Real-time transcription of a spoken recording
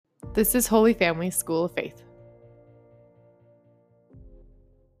This is Holy Family School of Faith.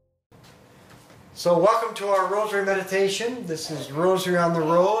 So welcome to our Rosary Meditation. This is Rosary on the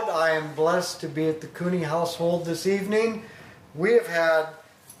Road. I am blessed to be at the Cooney household this evening. We have had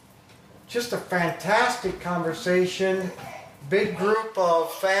just a fantastic conversation. Big group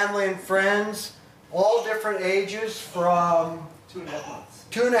of family and friends, all different ages, from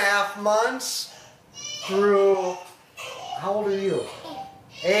 2.5 months through, how old are you?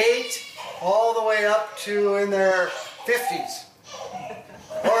 8, all the way up to in their 50s.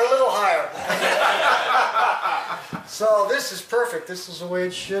 Or a little higher. So this is perfect. This is the way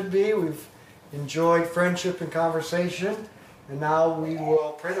it should be. We've enjoyed friendship and conversation. And now we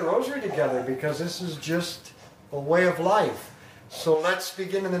will pray the rosary together, because this is just a way of life. So let's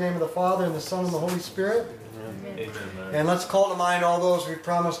begin in the name of the Father, and the Son, and the Holy Spirit. Amen. And let's call to mind all those we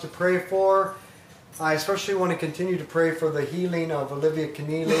promised to pray for. I especially want to continue to pray for the healing of Olivia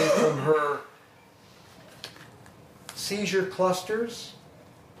Keneally from her seizure clusters.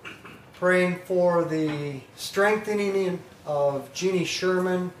 Praying for the strengthening of Jeannie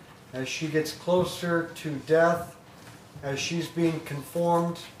Sherman as she gets closer to death, as she's being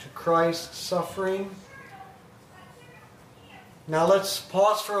conformed to Christ's suffering. Now let's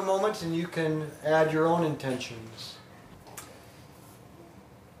pause for a moment and you can add your own intentions.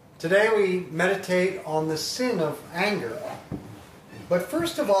 Today we meditate on the sin of anger. But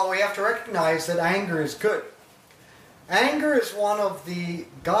first of all, we have to recognize that anger is good. Anger is one of the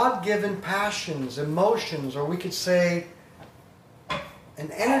God-given passions, emotions, or we could say an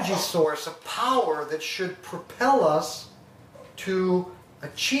energy source, a power that should propel us to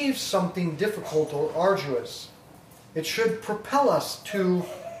achieve something difficult or arduous. It should propel us to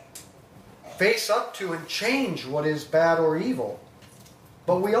face up to and change what is bad or evil.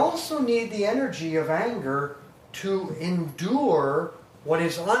 But we also need the energy of anger to endure what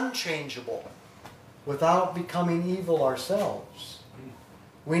is unchangeable without becoming evil ourselves.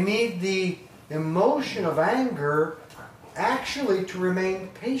 We need the emotion of anger actually to remain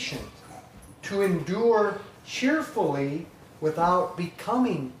patient, to endure cheerfully without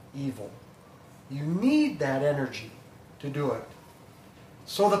becoming evil. You need that energy to do it.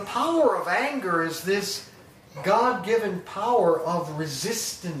 So the power of anger is this God-given power of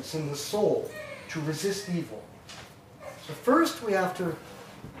resistance in the soul, to resist evil. So first we have to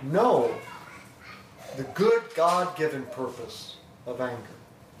know the good God-given purpose of anger.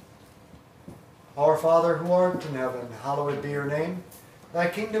 Our Father who art in heaven, hallowed be your name. Thy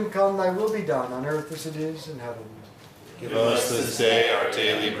kingdom come, thy will be done, on earth as it is in heaven. Give us this day our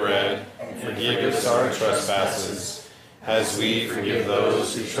daily bread, and forgive us our trespasses, as we forgive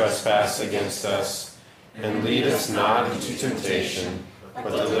those who trespass against us. And lead us not into temptation, but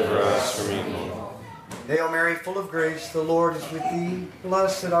deliver us from evil. Hail Mary, full of grace, the Lord is with thee.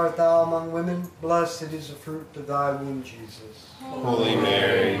 Blessed art thou among women. Blessed is the fruit of thy womb, Jesus. Holy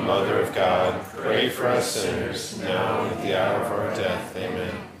Mary, Mother of God, pray for us sinners, now and at the hour of our death.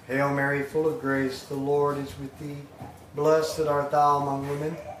 Amen. Hail Mary, full of grace, the Lord is with thee. Blessed art thou among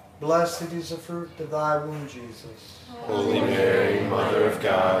women. Blessed is the fruit of thy womb, Jesus. Holy Mary, Mother of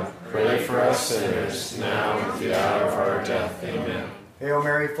God, pray for us sinners, now and at the hour of our death. Amen. Hail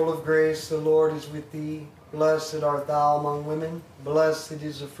Mary, full of grace, the Lord is with thee. Blessed art thou among women. Blessed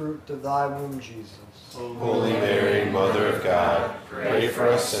is the fruit of thy womb, Jesus. Holy Mary, Mother of God, pray for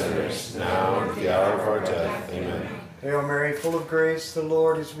us sinners, now and at the hour of our death. Amen. Hail Mary, full of grace, the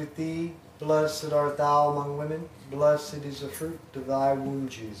Lord is with thee. Blessed art thou among women. Blessed is the fruit of thy womb,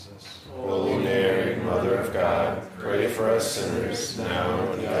 Jesus. Holy Mary, Mother of God, pray for us sinners, now and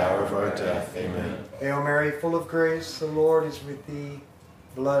at the hour of our death. Amen. Hail Mary, full of grace, the Lord is with thee.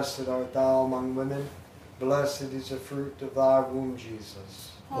 Blessed art thou among women. Blessed is the fruit of thy womb,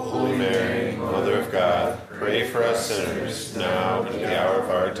 Jesus. Holy Mary, Mother of God, pray for us sinners, now and at the hour of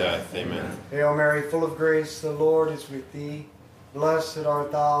our death. Amen. Hail Mary, full of grace, the Lord is with thee. Blessed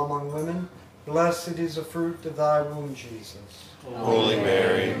art thou among women. Blessed is the fruit of thy womb, Jesus. Holy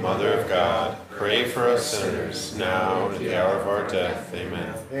Mary, Mother of God, pray for us sinners, now and at the hour of our death.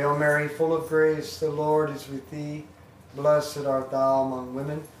 Amen. Hail Mary, full of grace, the Lord is with thee. Blessed art thou among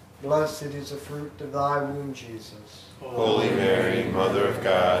women. Blessed is the fruit of thy womb, Jesus. Holy Mary, Mother of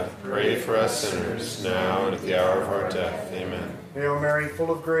God, pray for us sinners, now and at the hour of our death. Amen. Hail Mary,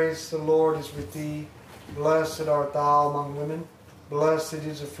 full of grace, the Lord is with thee. Blessed art thou among women. Blessed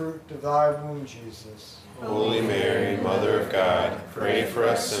is the fruit of thy womb, Jesus. Holy Mary, Mother of God, pray for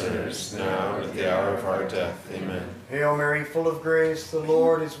us sinners, now and at the hour of our death. Amen. Hail Mary, full of grace, the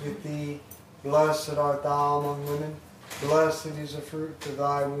Lord is with thee. Blessed art thou among women. Blessed is the fruit of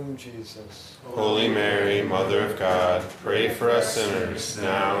thy womb, Jesus. Holy Mary, Mother of God, pray for us sinners,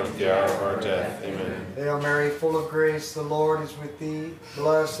 now and at the hour of our death. Amen. Hail Mary, full of grace, the Lord is with thee.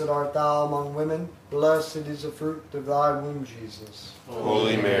 Blessed art thou among women. Blessed is the fruit of thy womb, Jesus.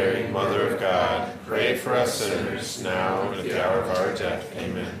 Holy Mary, Mother of God, pray for us sinners, now and at the hour of our death.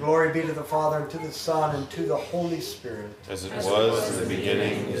 Amen. Glory be to the Father, and to the Son, and to the Holy Spirit. As it was in the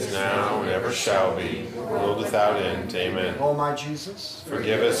beginning, is now, and ever shall be, world without end. Amen. O my Jesus,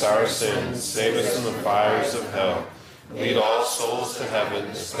 Forgive us our sins, save us from the fires of hell. Lead all souls to heaven,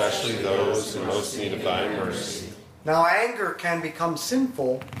 especially those in most need of thy mercy. now anger can become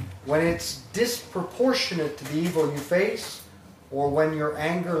sinful when it's disproportionate to the evil you face, or when your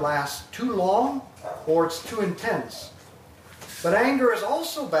anger lasts too long, or it's too intense. But anger is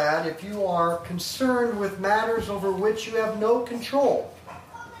also bad if you are concerned with matters over which you have no control,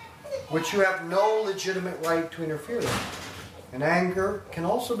 which you have no legitimate right to interfere in. And anger can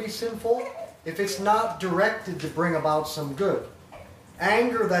also be sinful if it's not directed to bring about some good.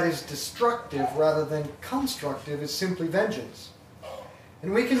 Anger that is destructive rather than constructive is simply vengeance.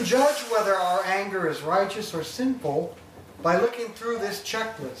 And we can judge whether our anger is righteous or sinful by looking through this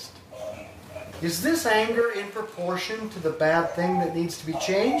checklist. Is this anger in proportion to the bad thing that needs to be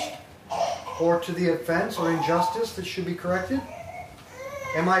changed, or to the offense or injustice that should be corrected?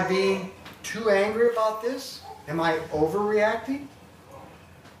 Am I being too angry about this? Am I overreacting?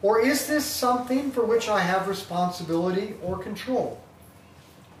 Or is this something for which I have responsibility or control?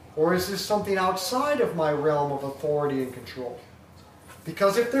 Or is this something outside of my realm of authority and control?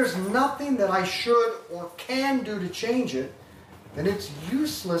 Because if there's nothing that I should or can do to change it, then it's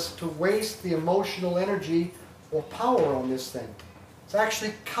useless to waste the emotional energy or power on this thing. It's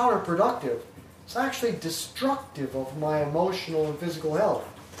actually counterproductive. It's actually destructive of my emotional and physical health.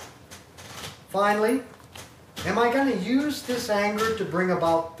 Finally, am I going to use this anger to bring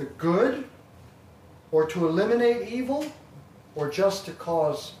about the good, or to eliminate evil, or just to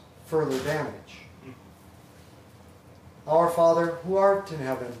cause further damage? Our Father, who art in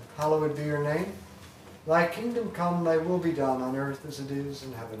heaven, hallowed be your name. Thy kingdom come, thy will be done on earth as it is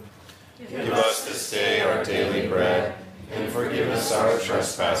in heaven. Give us this day our daily bread, and forgive us our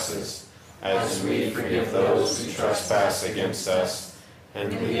trespasses, as we forgive those who trespass against us.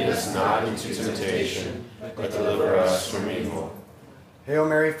 And lead us not into temptation, but deliver us from evil. Hail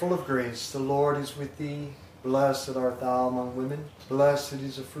Mary, full of grace, the Lord is with thee. Blessed art thou among women. Blessed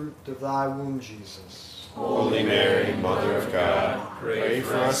is the fruit of thy womb, Jesus. Holy Mary, Mother of God, pray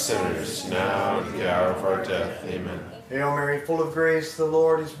for us sinners, now and at the hour of our death. Amen. Hail Mary, full of grace, the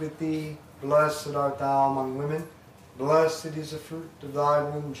Lord is with thee. Blessed art thou among women. Blessed is the fruit of thy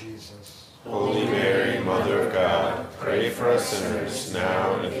womb, Jesus. Holy Mary, Mother of God, pray for us sinners,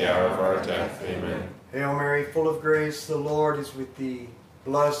 now and at the hour of our death. Amen. Hail Mary, full of grace, the Lord is with thee.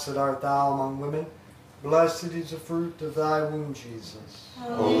 Blessed art thou among women. Blessed is the fruit of thy womb, Jesus.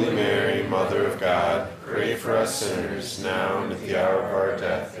 Holy Mary, Mother of God, pray for us sinners, now and at the hour of our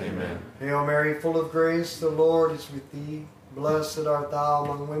death. Amen. Hail Mary, full of grace, the Lord is with thee. Blessed art thou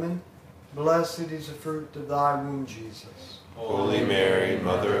among women. Blessed is the fruit of thy womb, Jesus. Holy Mary,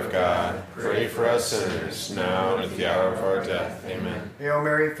 Mother of God, pray for us sinners, now and at the hour of our death. Amen. Hail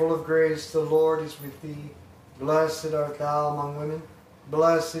Mary, full of grace, the Lord is with thee. Blessed art thou among women.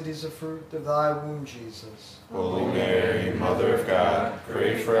 Blessed is the fruit of thy womb, Jesus. Holy Mary, Mother of God,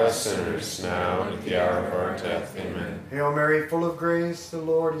 pray for us sinners, now and at the hour of our death. Amen. Hail Mary, full of grace, the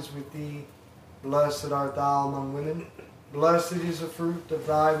Lord is with thee. Blessed art thou among women. Blessed is the fruit of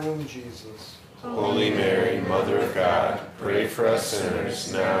thy womb, Jesus. Holy Mary, Mother of God, pray for us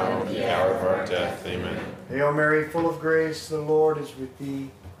sinners, now and at the hour of our death. Amen. Hail Mary, full of grace, the Lord is with thee.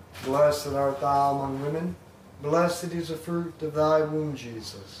 Blessed art thou among women. Blessed is the fruit of thy womb,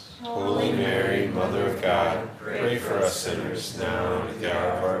 Jesus. Holy Mary, Mother of God, pray for us sinners, now and at the hour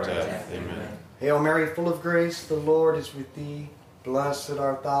of our death. Amen. Hail Mary, full of grace, the Lord is with thee. Blessed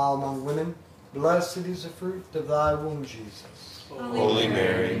art thou among women. Blessed is the fruit of thy womb, Jesus. Holy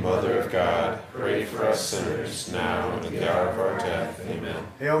Mary, Mother of God, pray for us sinners, now and at the hour of our death. Amen.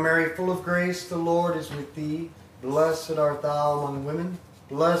 Hail Mary, full of grace, the Lord is with thee. Blessed art thou among women.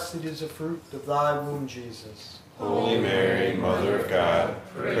 Blessed is the fruit of thy womb, Jesus. Holy Mary, Mother of God,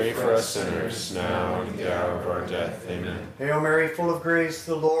 pray for us sinners, now and at the hour of our death. Amen. Hail Mary, full of grace,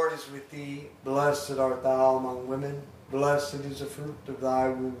 the Lord is with thee. Blessed art thou among women. Blessed is the fruit of thy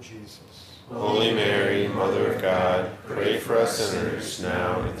womb, Jesus. Holy Mary, Mother of God, pray for us sinners,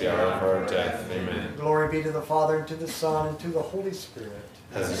 now and at the hour of our death. Amen. Glory be to the Father, and to the Son, and to the Holy Spirit.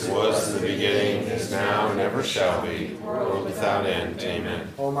 as it was in the beginning, is now, and ever shall be, world without end. Amen.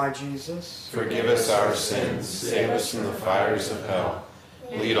 O my Jesus, Forgive us our sins, save us from the fires of hell.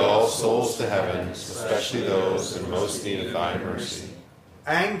 Lead all souls to heaven, especially those in most need of thy mercy.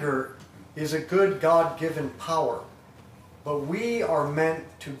 anger is a good God-given power, but we are meant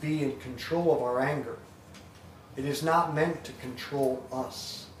to be in control of our anger. It is not meant to control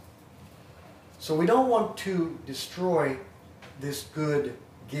us. So we don't want to destroy this good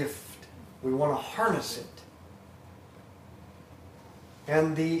gift. We want to harness it.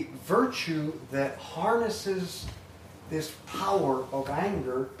 And the virtue that harnesses this power of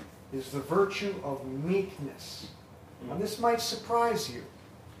anger is the virtue of meekness. Now this might surprise you.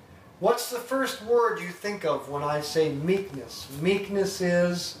 What's the first word you think of when I say meekness? Meekness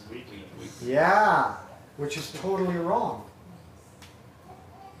is? Yeah, which is totally wrong.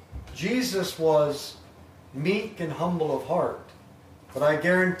 Jesus was meek and humble of heart. But I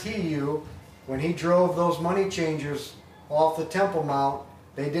guarantee you, when he drove those money changers off the Temple Mount,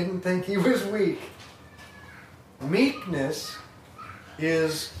 they didn't think he was weak. Meekness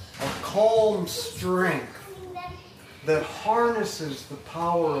is a calm strength that harnesses the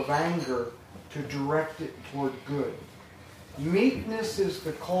power of anger to direct it toward good. Meekness is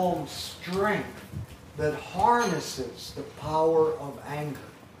the calm strength that harnesses the power of anger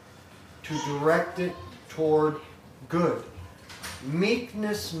to direct it toward good.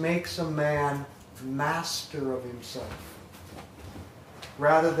 Meekness makes a man master of himself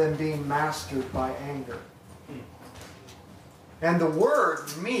rather than being mastered by anger. And the word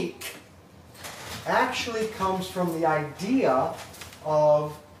meek actually comes from the idea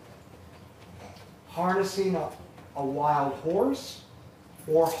of harnessing a wild horse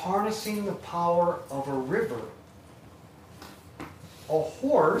or harnessing the power of a river. A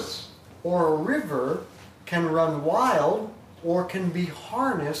horse or a river can run wild or can be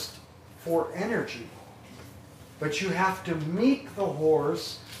harnessed for energy. But you have to meek the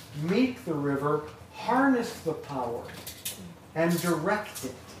horse, meek the river, harness the power, and direct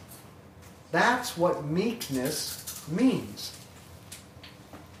it. That's what meekness means.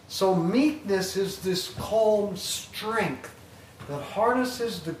 So meekness is this calm strength that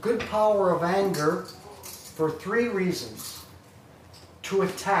harnesses the good power of anger for three reasons. To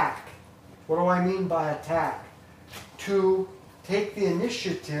attack. What do I mean by attack? To take the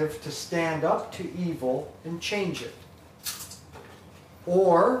initiative to stand up to evil and change it.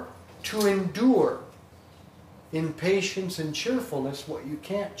 Or to endure in patience and cheerfulness what you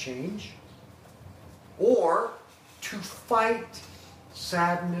can't change. Or to fight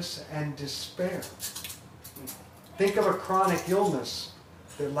sadness and despair. Think of a chronic illness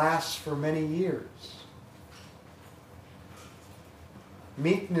that lasts for many years.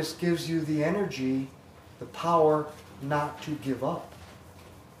 Meekness gives you the energy, the power not to give up.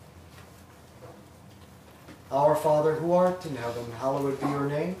 Our Father who art in heaven, hallowed be your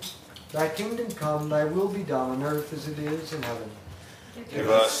name. Thy kingdom come, thy will be done on earth as it is in heaven. Give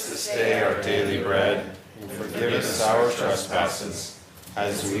us this day our daily bread, and forgive us our trespasses,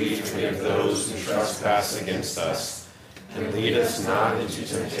 as we forgive those who trespass against us. And lead us not into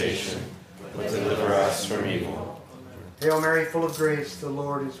temptation, but deliver us from evil. Hail Mary, full of grace, the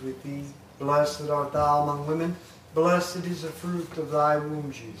Lord is with thee. Blessed art thou among women. Blessed is the fruit of thy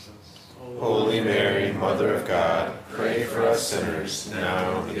womb, Jesus. Holy Mary, Mother of God, pray for us sinners,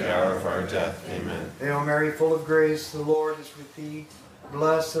 now and at the hour of our death. Amen. Hail Mary, full of grace, the Lord is with thee.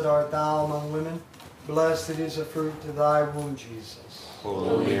 Blessed art thou among women. Blessed is the fruit of thy womb, Jesus.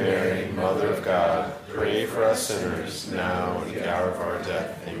 Holy Mary, Mother of God, pray for us sinners, now and at the hour of our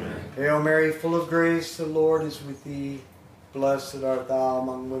death. Amen. Hail Mary, full of grace, the Lord is with thee. Blessed art thou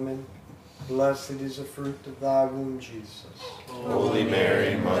among women. Blessed is the fruit of thy womb, Jesus. Holy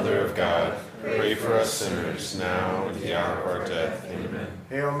Mary, Mother of God, pray for us sinners, now and at the hour of our death. Amen.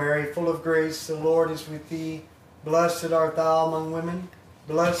 Hail Mary, full of grace, the Lord is with thee. Blessed art thou among women.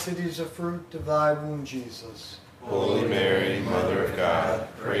 Blessed is the fruit of thy womb, Jesus. Holy Mary, Mother of God,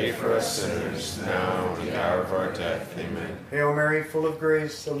 pray for us sinners, now and at the hour of our death. Amen. Hail Mary, full of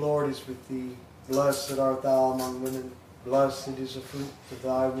grace, the Lord is with thee. Blessed art thou among women. Blessed is the fruit of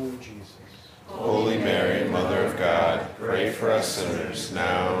thy womb, Jesus. Holy Mary, Mother of God, pray for us sinners,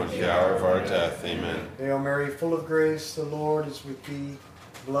 now and at the hour of our death. Amen. Hail Mary, full of grace, the Lord is with thee.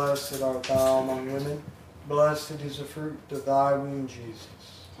 Blessed art thou among women. Blessed is the fruit of thy womb, Jesus.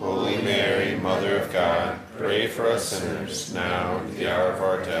 Holy Mary, Mother of God, pray for us sinners, now and at the hour of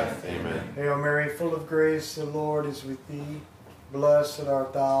our death. Amen. Hail Mary, full of grace, the Lord is with thee. Blessed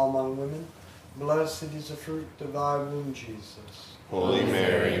art thou among women. Blessed is the fruit of thy womb, Jesus. Holy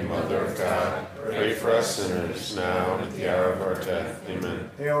Mary, Mother of God, pray for us sinners, now and at the hour of our death.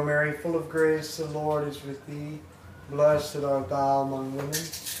 Amen. Hail Mary, full of grace, the Lord is with thee. Blessed art thou among women.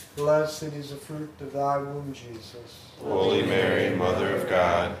 Blessed is the fruit of thy womb, Jesus. Holy Mary, Mother of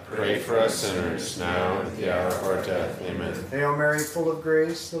God, pray for us sinners, now and at the hour of our death. Amen. Hail Mary, full of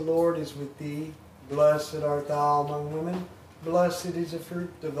grace, the Lord is with thee. Blessed art thou among women. Blessed is the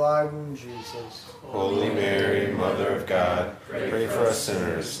fruit of thy womb, Jesus. Holy Mary, Mother of God, pray for us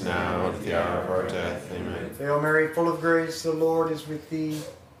sinners, now and at the hour of our death. Amen. Hail Mary, full of grace, the Lord is with thee.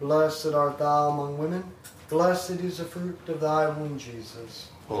 Blessed art thou among women. Blessed is the fruit of thy womb, Jesus.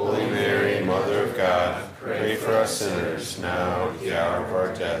 Holy Mary, Mother of God, pray for us sinners, now and at the hour of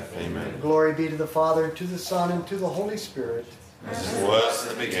our death. Amen. Glory be to the Father, and to the Son, and to the Holy Spirit. As it was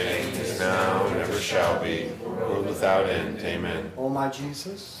in the beginning, is now, and ever shall be, world without end. Amen. O my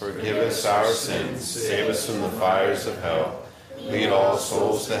Jesus, Forgive us our sins, save us from the fires of hell. Lead all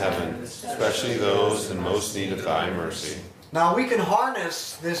souls to heaven, especially those in most need of thy mercy. now we can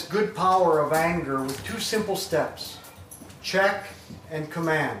harness this good power of anger with two simple steps: check and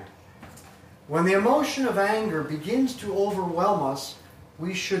command. When the emotion of anger begins to overwhelm us,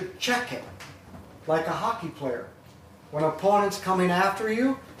 we should check it, like a hockey player. When an opponent's coming after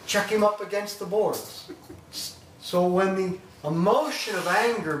you, check him up against the boards. So when the emotion of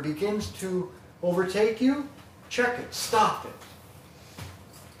anger begins to overtake you, check it, stop it.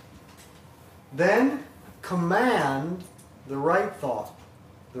 Then command the right thought,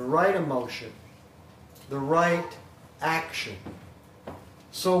 the right emotion, the right action.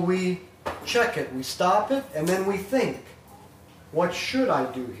 So we check it, we stop it, and then we think, what should I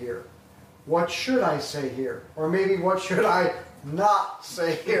do here? What should I say here? Or maybe what should I not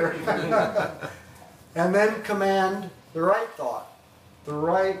say here? And then command the right thought, the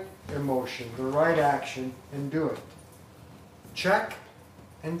right emotion, the right action, and do it. Check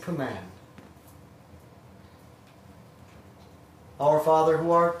and command. Our Father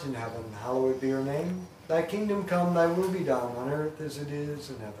who art in heaven, hallowed be your name. Thy kingdom come, thy will be done, on earth as it is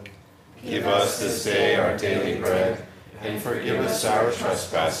in heaven. Give us this day our daily bread, and forgive us our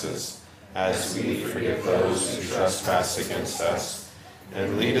trespasses, as we forgive those who trespass against us.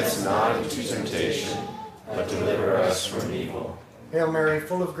 And lead us not into temptation, but deliver us from evil. Hail Mary,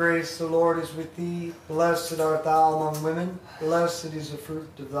 full of grace, the Lord is with thee. Blessed art thou among women. Blessed is the fruit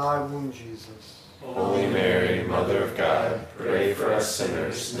of thy womb, Jesus. Holy Mary, Mother of God, pray for us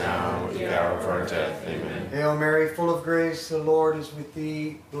sinners, now and at the hour of our death. Amen. Hail Mary, full of grace, the Lord is with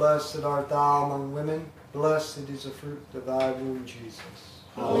thee. Blessed art thou among women. Blessed is the fruit of thy womb, Jesus.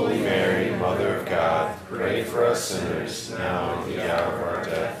 Holy Mary, Mother of God, pray for us sinners, now and at the hour of our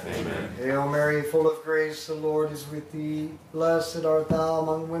death. Amen. Hail Mary, full of grace, the Lord is with thee. Blessed art thou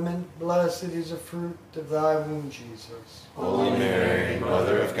among women. Blessed is the fruit of thy womb, Jesus. Holy Mary,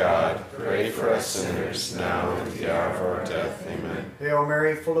 Mother of God, pray for us sinners, now and at the hour of our death. Amen. Hail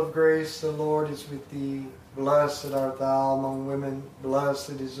Mary, full of grace, the Lord is with thee. Blessed art thou among women.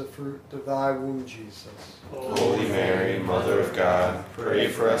 Blessed is the fruit of thy womb, Jesus. Holy Mary, Mother of God, pray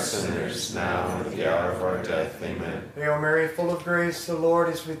for us sinners, now and at the hour of our death. Amen. Hail Mary, full of grace, the Lord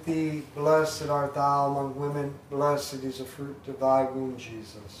is with thee. Blessed art thou among women. Blessed is the fruit of thy womb,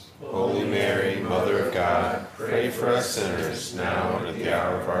 Jesus. Holy Mary, Mother of God, pray for us sinners, now and at the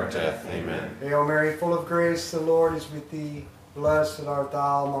hour of our death. Amen. Hail Mary, full of grace, the Lord is with thee. Blessed art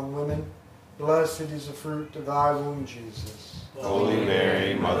thou among women. Blessed is the fruit of thy womb, Jesus. Holy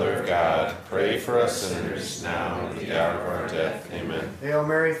Mary, Mother of God, pray for us sinners, now and at the hour of our death. Amen. Hail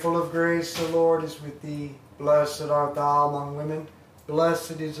Mary, full of grace, the Lord is with thee. Blessed art thou among women.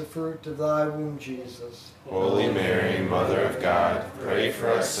 Blessed is the fruit of thy womb, Jesus. Holy Mary, Mother of God, pray for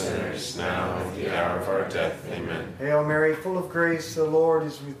us sinners, now and at the hour of our death. Amen. Hail Mary, full of grace, the Lord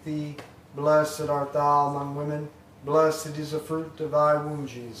is with thee. Blessed art thou among women. Blessed is the fruit of thy womb,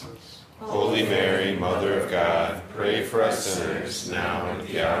 Jesus. Holy Mary, Mother of God, pray for us sinners, now and at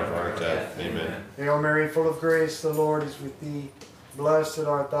the hour of our death. Amen. Hail Mary, full of grace, the Lord is with thee. Blessed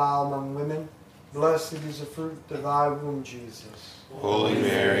art thou among women. Blessed is the fruit of thy womb, Jesus. Holy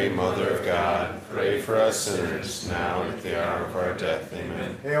Mary, Mother of God, pray for us sinners, now and at the hour of our death.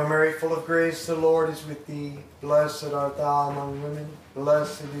 Amen. Hail Mary, full of grace, the Lord is with thee. Blessed art thou among women.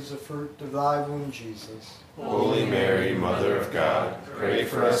 Blessed is the fruit of thy womb, Jesus. Holy Mary, Mother of God, pray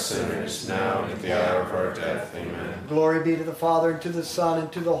for us sinners, now and at the hour of our death. Amen. Glory be to the Father, and to the Son,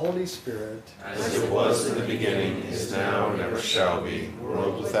 and to the Holy Spirit. As it was in the beginning, is now, and ever shall be,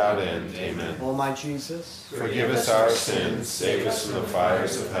 world without end. Amen. O my Jesus, Forgive us our sins, save us from the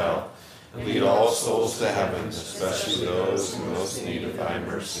fires of hell, and lead all souls to heaven, especially those in most need of thy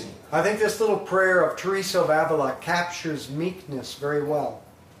mercy. I think this little prayer of Teresa of Avila captures meekness very well.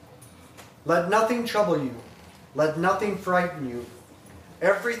 Let nothing trouble you. Let nothing frighten you.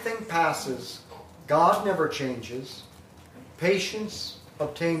 Everything passes. God never changes. Patience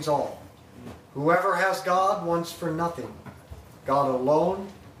obtains all. Whoever has God wants for nothing. God alone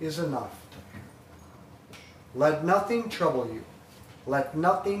is enough. Let nothing trouble you. Let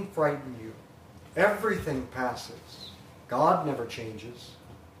nothing frighten you. Everything passes. God never changes.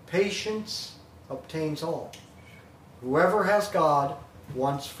 Patience obtains all. Whoever has God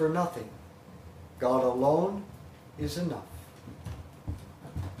wants for nothing. God alone is enough.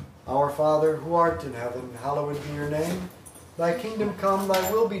 Our Father, who art in heaven, hallowed be your name. Thy kingdom come,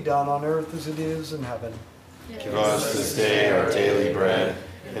 thy will be done on earth as it is in heaven. Give us this day our daily bread,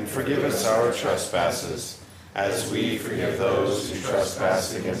 and forgive us our trespasses, as we forgive those who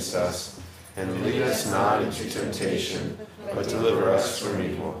trespass against us. And lead us not into temptation, but deliver us from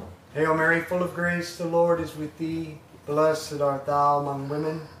evil. Hail Mary, full of grace, the Lord is with thee. Blessed art thou among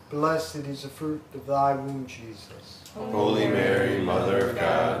women. Blessed is the fruit of thy womb, Jesus. Holy Mary, Mother of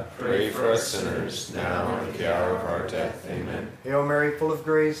God, pray for us sinners, now and at the hour of our death. Amen. Hail Mary, full of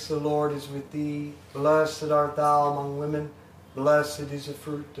grace, the Lord is with thee. Blessed art thou among women. Blessed is the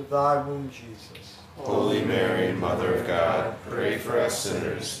fruit of thy womb, Jesus. Holy Mary, Mother of God, pray for us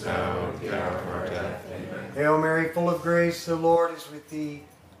sinners, now and at the hour of our death. Amen. Hail Mary, full of grace, the Lord is with thee.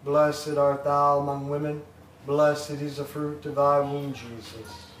 Blessed art thou among women. Blessed is the fruit of thy womb,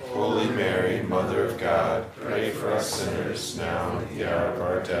 Jesus. Holy Mary, Mother of God, pray for us sinners, now and at the hour of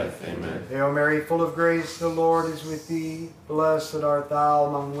our death. Amen. Hail Mary, full of grace, the Lord is with thee. Blessed art thou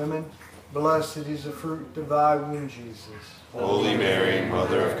among women. Blessed is the fruit of thy womb, Jesus. Holy Mary,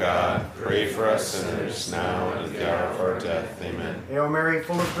 Mother of God, pray for us sinners, now and at the hour of our death. Amen. Hail Mary,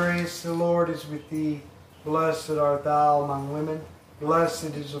 full of grace, the Lord is with thee. Blessed art thou among women.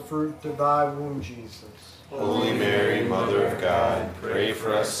 Blessed is the fruit of thy womb, Jesus. Holy Mary, Mother of God, pray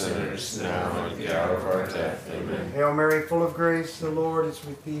for us sinners, now and at the hour of our death. Amen. Hail Mary, full of grace, the Lord is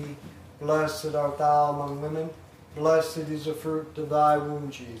with thee. Blessed art thou among women. Blessed is the fruit of thy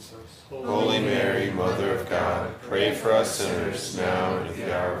womb, Jesus. Holy Mary, Mother of God, pray for us sinners, now and at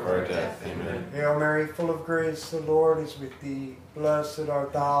the hour of our death. Amen. Hail Mary, full of grace, the Lord is with thee. Blessed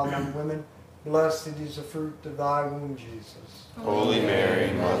art thou among women. Blessed is the fruit of thy womb, Jesus. Holy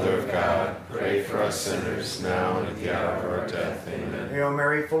Mary, Mother of God, pray for us sinners, now and at the hour of our death. Amen. Hail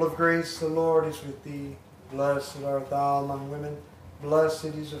Mary, full of grace, the Lord is with thee. Blessed art thou among women. Blessed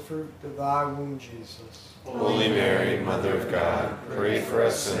is the fruit of thy womb, Jesus. Holy Mary, Mother of God, pray for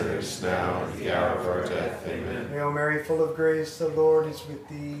us sinners, now and at the hour of our death. Amen. Hail Mary, full of grace, the Lord is with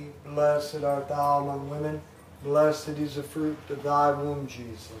thee. Blessed art thou among women. Blessed is the fruit of thy womb,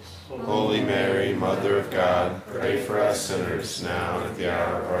 Jesus. Holy Mary, Mother of God, pray for us sinners, now and at the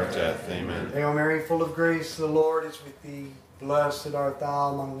hour of our death. Amen. Hail Mary, full of grace, the Lord is with thee. Blessed art thou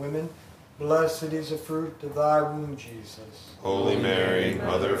among women. Blessed is the fruit of thy womb, Jesus. Holy Mary,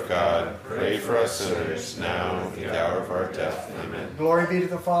 Mother of God, pray for us sinners, now and at the hour of our death. Amen. Glory be to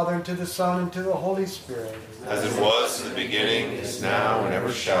the Father, and to the Son, and to the Holy Spirit. As it was in the beginning, is now, and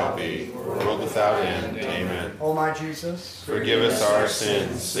ever shall be, world without end. Amen. O my Jesus, Forgive us our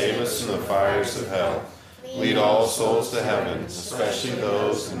sins, save us from the fires of hell. Lead all souls to heaven, especially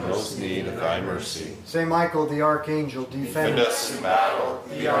those in most need of thy mercy. Saint Michael the Archangel, Defend us in battle,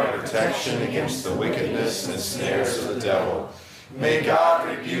 be our protection against the wickedness and snares of the devil. May God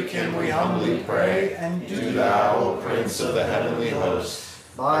rebuke him, we humbly pray, and do thou, O Prince of the heavenly host,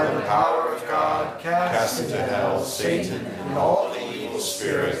 by the power of God, cast into hell Satan and all the evil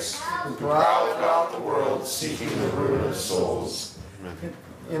spirits who prowl throughout the world seeking the ruin of souls. Amen.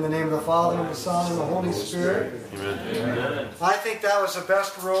 In the name of the Father, and the Son, and the Holy Spirit. Amen. I think that was the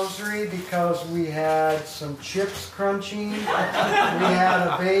best rosary because we had some chips crunching, we had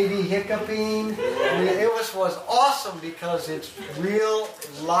a baby hiccuping. It was awesome because it's real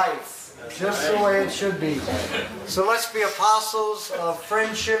life, just the way it should be. So let's be apostles of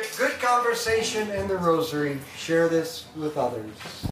friendship, good conversation, and the rosary. Share this with others.